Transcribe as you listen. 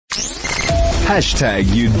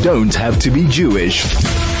You don't have to be Jewish.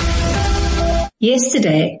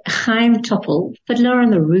 Yesterday, Chaim Topol, Fiddler on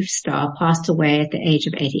the Roof star, passed away at the age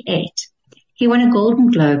of 88. He won a Golden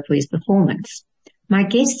Globe for his performance. My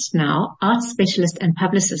guest now, art specialist and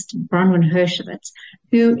publicist Bronwen Hirshowitz,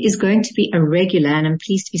 who is going to be a regular, and I'm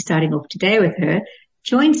pleased to be starting off today with her,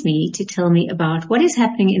 joins me to tell me about what is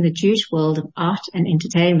happening in the Jewish world of art and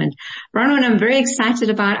entertainment. Bronwen, I'm very excited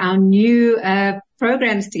about our new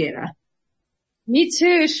programs together. Me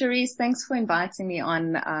too, Cherise. Thanks for inviting me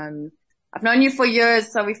on. I've known you for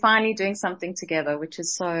years, so we're finally doing something together, which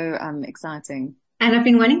is so exciting. And I've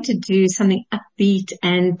been wanting to do something upbeat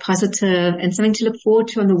and positive and something to look forward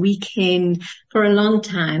to on the weekend for a long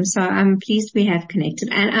time. So I'm pleased we have connected,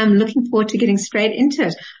 and I'm looking forward to getting straight into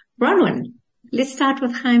it. Bronwen, let's start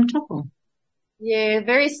with Chaim Topol. Yeah,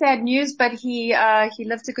 very sad news, but he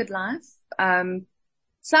lived a good life.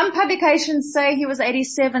 Some publications say he was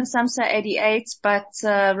 87, some say 88, but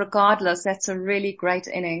regardless, that's a really great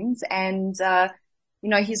innings. And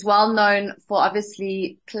he's well known for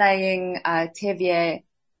obviously playing Tevye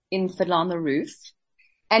in Fiddler on the Roof.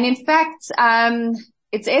 And in fact,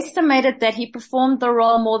 it's estimated that he performed the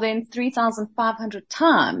role more than 3,500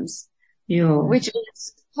 times, which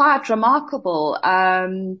is quite remarkable.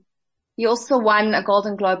 He also won a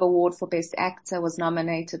Golden Globe Award for Best Actor, was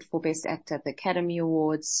nominated for Best Actor at the Academy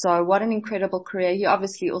Awards. So what an incredible career. He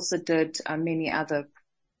obviously also did many other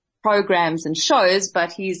programs and shows,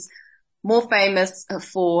 but he's more famous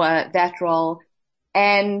for that role.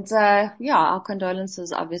 And our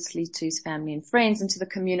condolences obviously to his family and friends and to the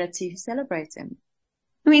community who celebrate him.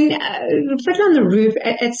 I mean, Fiddler on the Roof,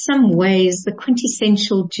 at some ways, the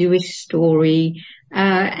quintessential Jewish story,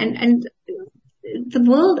 and the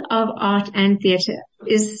world of art and theatre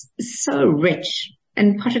is so rich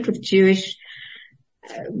and potted with Jewish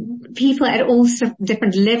people at all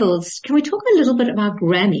different levels. Can we talk a little bit about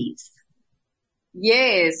Grammys?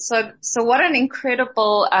 Yes. So what an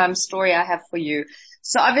incredible story I have for you.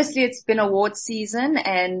 So obviously it's been award season,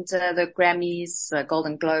 and the Grammys,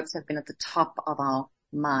 Golden Globes have been at the top of our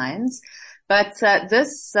minds. But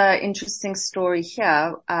this interesting story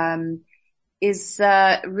here is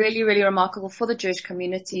really, really remarkable for the Jewish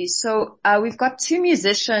community. So we've got two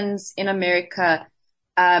musicians in America,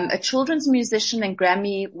 a children's musician and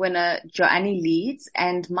Grammy winner Joannie Leeds,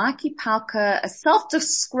 and Mikey Palker, a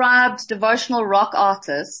self-described devotional rock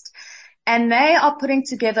artist. And they are putting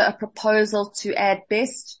together a proposal to add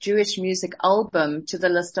Best Jewish Music Album to the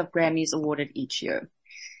list of Grammys awarded each year.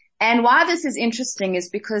 And why this is interesting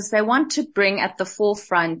is because they want to bring at the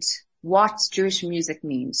forefront what Jewish music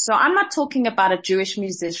means. So I'm not talking about a Jewish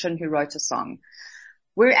musician who wrote a song.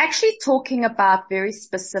 We're actually talking about very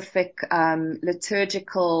specific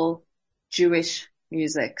liturgical Jewish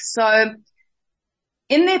music. So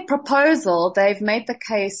in their proposal, they've made the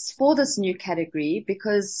case for this new category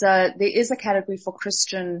because there is a category for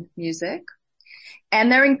Christian music.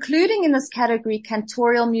 And they're including in this category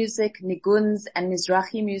cantorial music, niguns, and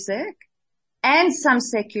Mizrahi music, and some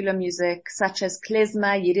secular music such as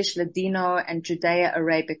klezmer, Yiddish Ladino, and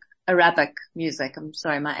Judeo-Arabic music. I'm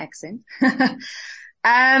sorry, my accent.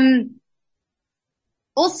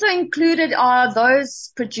 Also included are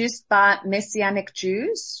those produced by Messianic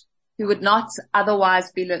Jews who would not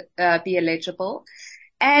otherwise be eligible.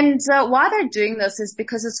 And why they're doing this is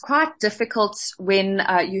because it's quite difficult when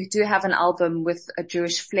you do have an album with a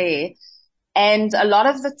Jewish flair. And a lot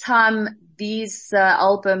of the time, these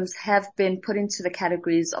albums have been put into the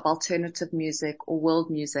categories of alternative music or world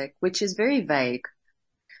music, which is very vague.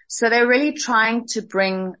 So they're really trying to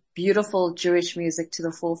bring beautiful Jewish music to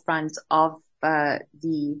the forefront of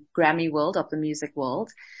the Grammy world, of the music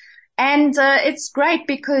world. And it's great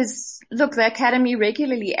because, look, the Academy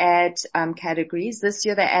regularly add categories. This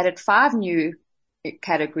year they added 5 new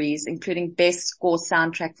categories, including Best Score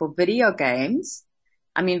Soundtrack for Video Games.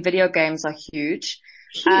 I mean, video games are huge.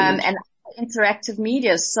 And interactive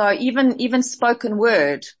media. So even spoken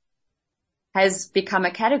word has become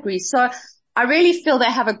a category. So I really feel they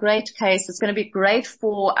have a great case. It's going to be great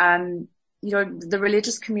for, the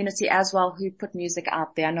religious community as well who put music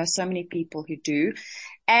out there. I know so many people who do.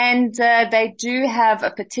 And, they do have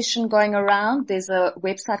a petition going around. There's a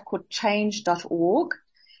website called change.org.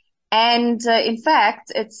 And, in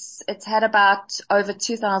fact, it's had about over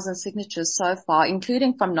 2,000 signatures so far,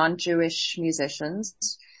 including from non-Jewish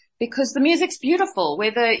musicians, because the music's beautiful,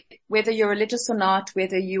 whether you're religious or not,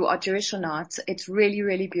 whether you are Jewish or not. It's really,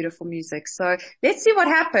 really beautiful music. So let's see what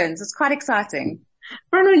happens. It's quite exciting.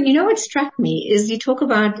 Bronwen, what struck me is you talk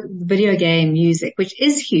about video game music, which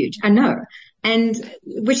is huge, I know. and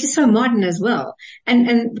which is so modern as well,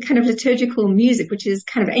 and kind of liturgical music, which is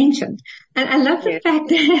kind of ancient. And I love the fact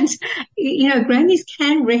that, Grammys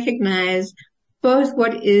can recognize both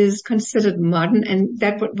what is considered modern and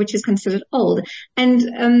which is considered old. And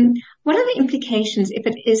what are the implications if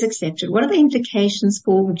it is accepted? What are the implications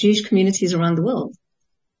for Jewish communities around the world?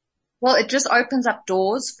 Well, it just opens up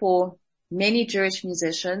doors for many Jewish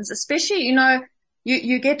musicians, especially,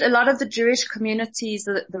 you get a lot of the Jewish communities,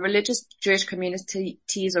 the religious Jewish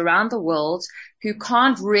communities around the world who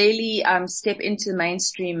can't really step into the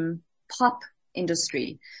mainstream pop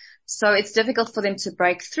industry. So it's difficult for them to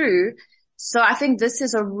break through. So I think this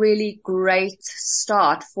is a really great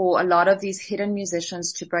start for a lot of these hidden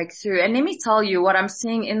musicians to break through. And let me tell you, what I'm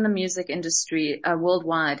seeing in the music industry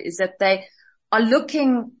worldwide is that they are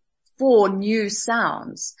looking for new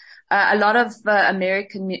sounds. A lot of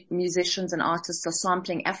American musicians and artists are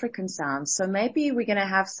sampling African sounds. So maybe we're going to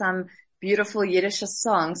have some beautiful Yiddish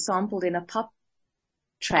songs sampled in a pop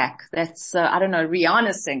track that's,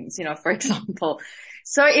 Rihanna sings, for example.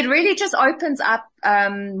 So it really just opens up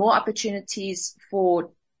more opportunities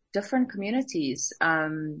for different communities,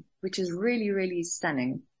 which is really, really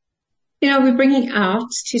stunning. We're bringing out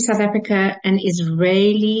to South Africa an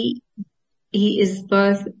Israeli. He is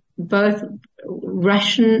both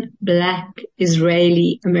Russian, Black,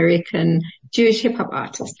 Israeli, American, Jewish hip hop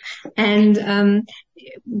artist. And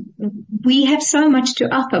we have so much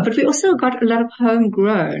to offer, but we also got a lot of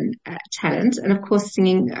homegrown talent. And of course,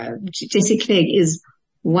 singing Jesse Clegg is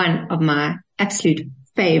one of my absolute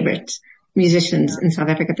favorite musicians in South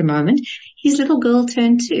Africa at the moment. His little girl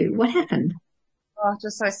turned 2. What happened? Oh,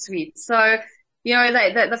 just so sweet. So,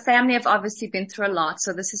 the family have obviously been through a lot.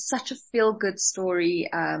 So this is such a feel-good story,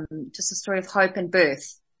 just a story of hope and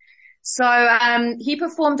birth. So, he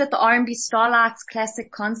performed at the R&B Starlights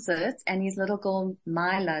Classic Concert, and his little girl,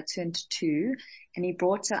 Mila, turned 2, and he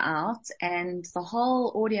brought her out, and the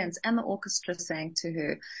whole audience and the orchestra sang to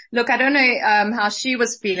her. Look, I don't know, how she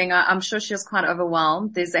was feeling. I'm sure she was quite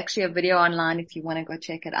overwhelmed. There's actually a video online if you want to go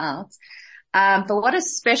check it out. But what a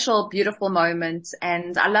special, beautiful moment.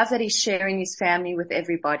 And I love that he's sharing his family with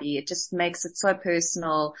everybody. It just makes it so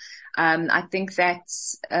personal. I think that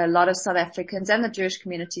a lot of South Africans and the Jewish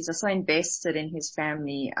communities are so invested in his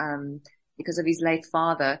family, because of his late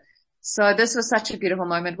father. So this was such a beautiful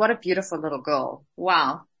moment. What a beautiful little girl.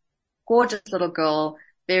 Wow. Gorgeous little girl.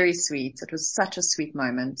 Very sweet. It was such a sweet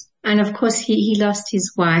moment. And of course, he lost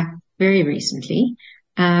his wife very recently.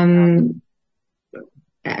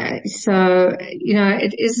 It's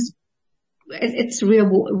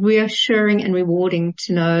reassuring and rewarding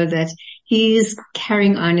to know that he's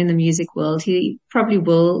carrying on in the music world. He probably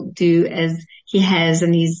will do as he has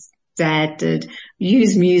and his dad did,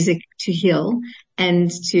 use music to heal and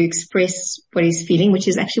to express what he's feeling, which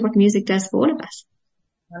is actually what music does for all of us.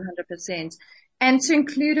 100%. And to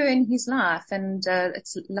include her in his life. And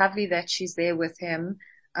it's lovely that she's there with him.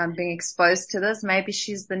 Being exposed to this. Maybe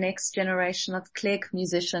she's the next generation of Clegg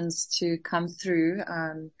musicians to come through.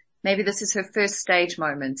 Maybe this is her first stage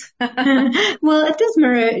moment. Well, it does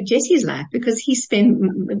mirror Jesse's life because he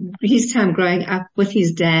spent his time growing up with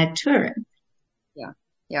his dad touring.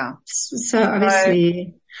 Yeah. So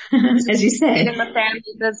obviously, as you say, in the family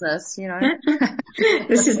business,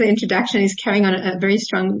 this is the introduction. He's carrying on a very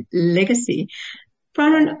strong legacy.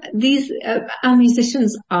 Bronwen, our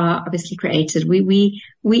musicians are obviously creative. We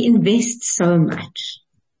invest so much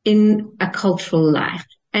in a cultural life.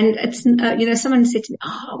 And it's, someone said to me,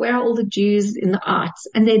 where are all the Jews in the arts?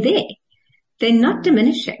 And they're there. They're not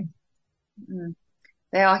diminishing.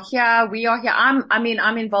 They are here. We are here.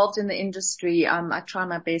 I'm involved in the industry. I try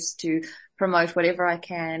my best to promote whatever I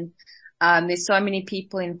can. There's so many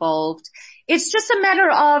people involved. It's just a matter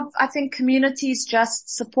of, I think, communities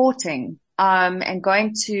just supporting. And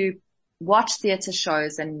going to watch theater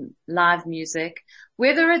shows and live music,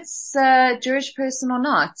 whether it's a Jewish person or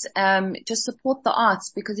not, just support the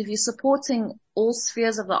arts, because if you're supporting all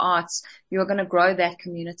spheres of the arts, you're going to grow that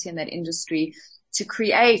community and that industry to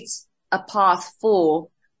create a path for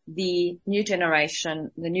the new generation,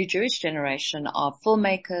 the new Jewish generation of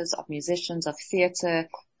filmmakers, of musicians, of theater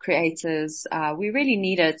creators. We really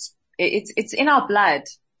need it. It's in our blood.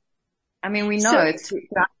 I mean, we know it's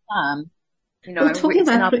throughout time.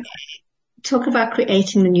 Talk about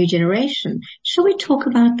creating the new generation. Shall we talk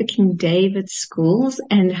about the King David schools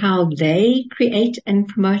and how they create and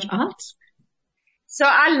promote arts? So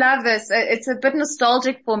I love this. It's a bit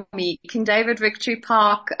nostalgic for me. King David Victory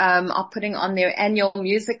Park are putting on their annual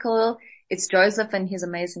musical. It's Joseph and his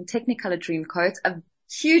amazing Technicolor Dreamcoat, a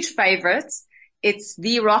huge favorite. It's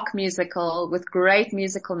the rock musical with great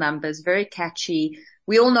musical numbers, very catchy.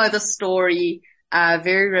 we all know the story,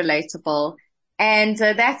 very relatable. And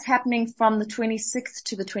that's happening from the 26th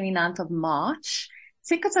to the 29th of March.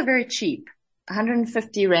 Tickets are very cheap.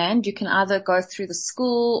 150 Rand. You can either go through the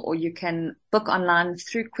school or you can book online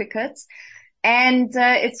through Quicket. And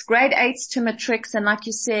it's grade 8s to matrics, and like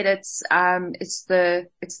you said, it's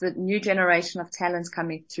the new generation of talents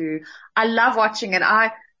coming through. I love watching it.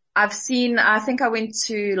 I've seen, I think I went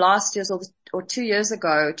to last year's or 2 years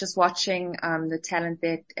ago, just watching the talent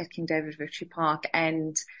there at King David Victory Park,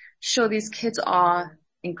 and sure, these kids are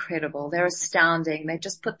incredible. They're astounding. They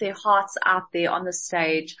just put their hearts out there on the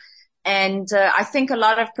stage. And I think a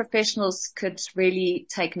lot of professionals could really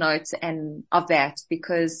take note of that,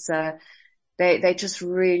 because they just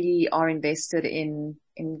really are invested in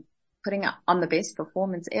putting on the best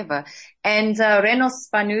performance ever. And Renos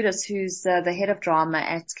Spanudis, who's the head of drama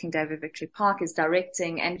at King David Victory Park, is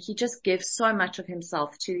directing, and he just gives so much of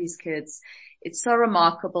himself to these kids. It's so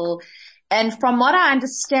remarkable. And from what I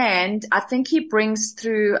understand, I think he brings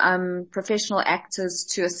through professional actors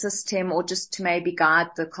to assist him, or just to maybe guide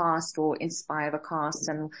the cast or inspire the cast.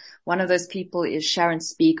 And one of those people is Sharon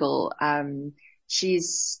Spiegel.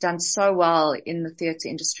 She's done so well in the theatre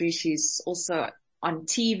industry. She's also on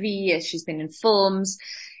TV. She's been in films,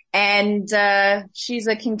 and she's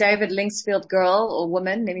a King David Linksfield girl, or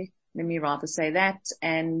woman. Let me rather say that.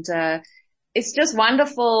 And it's just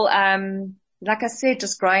wonderful. Like I said,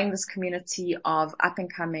 just growing this community of up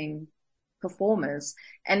and coming performers.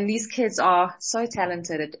 And these kids are so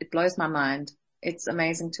talented. It blows my mind. It's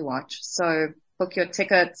amazing to watch. So book your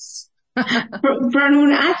tickets. Bronwen,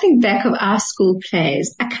 when I think back of our school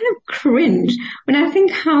plays, I kind of cringe when I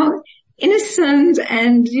think how innocent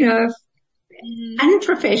and,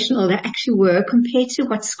 unprofessional they actually were compared to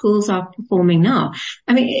what schools are performing now.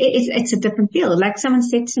 I mean, it's a different field. Like someone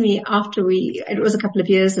said to me after it was a couple of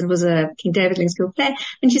years and it was a King David Linksfield play,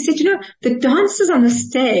 and she said, the dances on the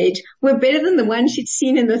stage were better than the ones she'd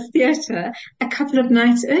seen in the theatre a couple of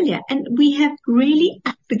nights earlier. And we have really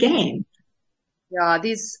upped the game. Yeah,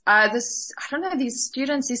 I don't know, these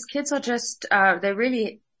students, these kids are just, they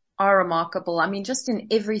really are remarkable. I mean, just in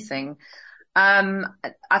everything. I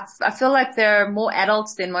feel like they're more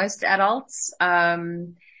adults than most adults.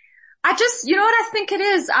 I just, you know what I think it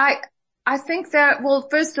is? I think that, well,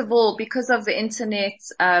 first of all, because of the internet,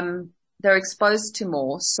 they're exposed to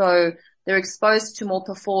more. So they're exposed to more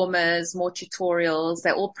performers, more tutorials.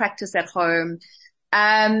 They all practice at home.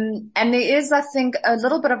 And there is, I think, a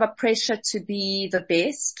little bit of a pressure to be the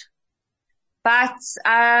best, but,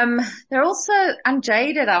 they're also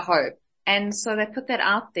unjaded, I hope. And so they put that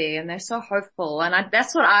out there and they're so hopeful. And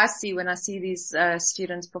that's what I see when I see these,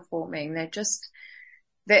 students performing.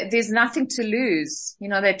 There's nothing to lose.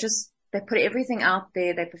 They put everything out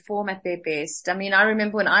there. They perform at their best. I mean, I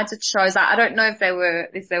remember when I did shows, I don't know if they were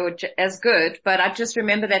as good, but I just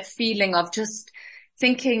remember that feeling of just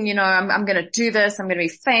thinking, I'm going to do this. I'm going to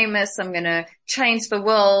be famous. I'm going to change the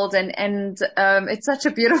world. And it's such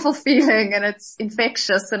a beautiful feeling, and it's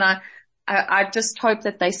infectious. And I just hope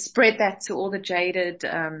that they spread that to all the jaded,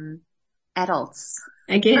 adults.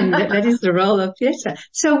 Again, that is the role of theatre.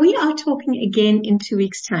 So we are talking again in 2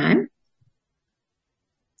 weeks' time.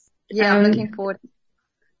 Yeah, I'm looking forward.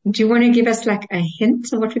 Do you want to give us like a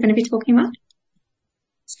hint of what we're going to be talking about?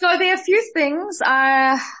 So there are a few things.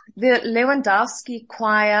 The Lewandowski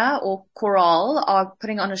Choir or Chorale are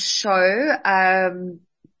putting on a show,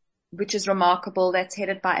 which is remarkable. That's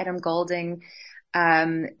headed by Adam Golding.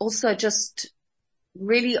 Also just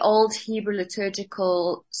really old Hebrew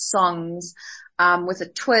liturgical songs, with a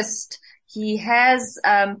twist. He has,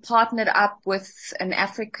 partnered up with an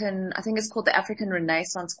African, I think it's called the African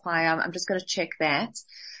Renaissance Choir. I'm just going to check that.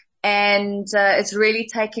 And, it's really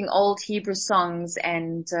taking old Hebrew songs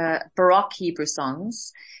and, Baroque Hebrew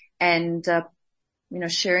songs and,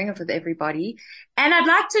 sharing it with everybody. And I'd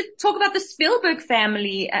like to talk about the Spielberg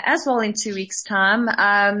family as well in 2 weeks' time.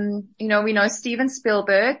 We know Steven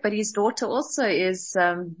Spielberg, but his daughter also is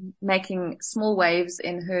making small waves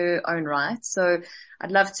in her own right. So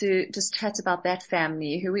I'd love to just chat about that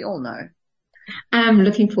family, who we all know. I'm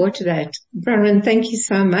looking forward to that. Bronwen, thank you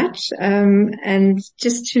so much. And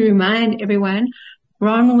just to remind everyone,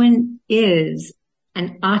 Bronwen is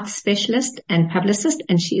an art specialist and publicist,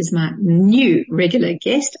 and she is my new regular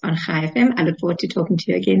guest on Chai FM. I look forward to talking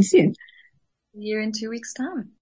to you again soon. See you in 2 weeks' time.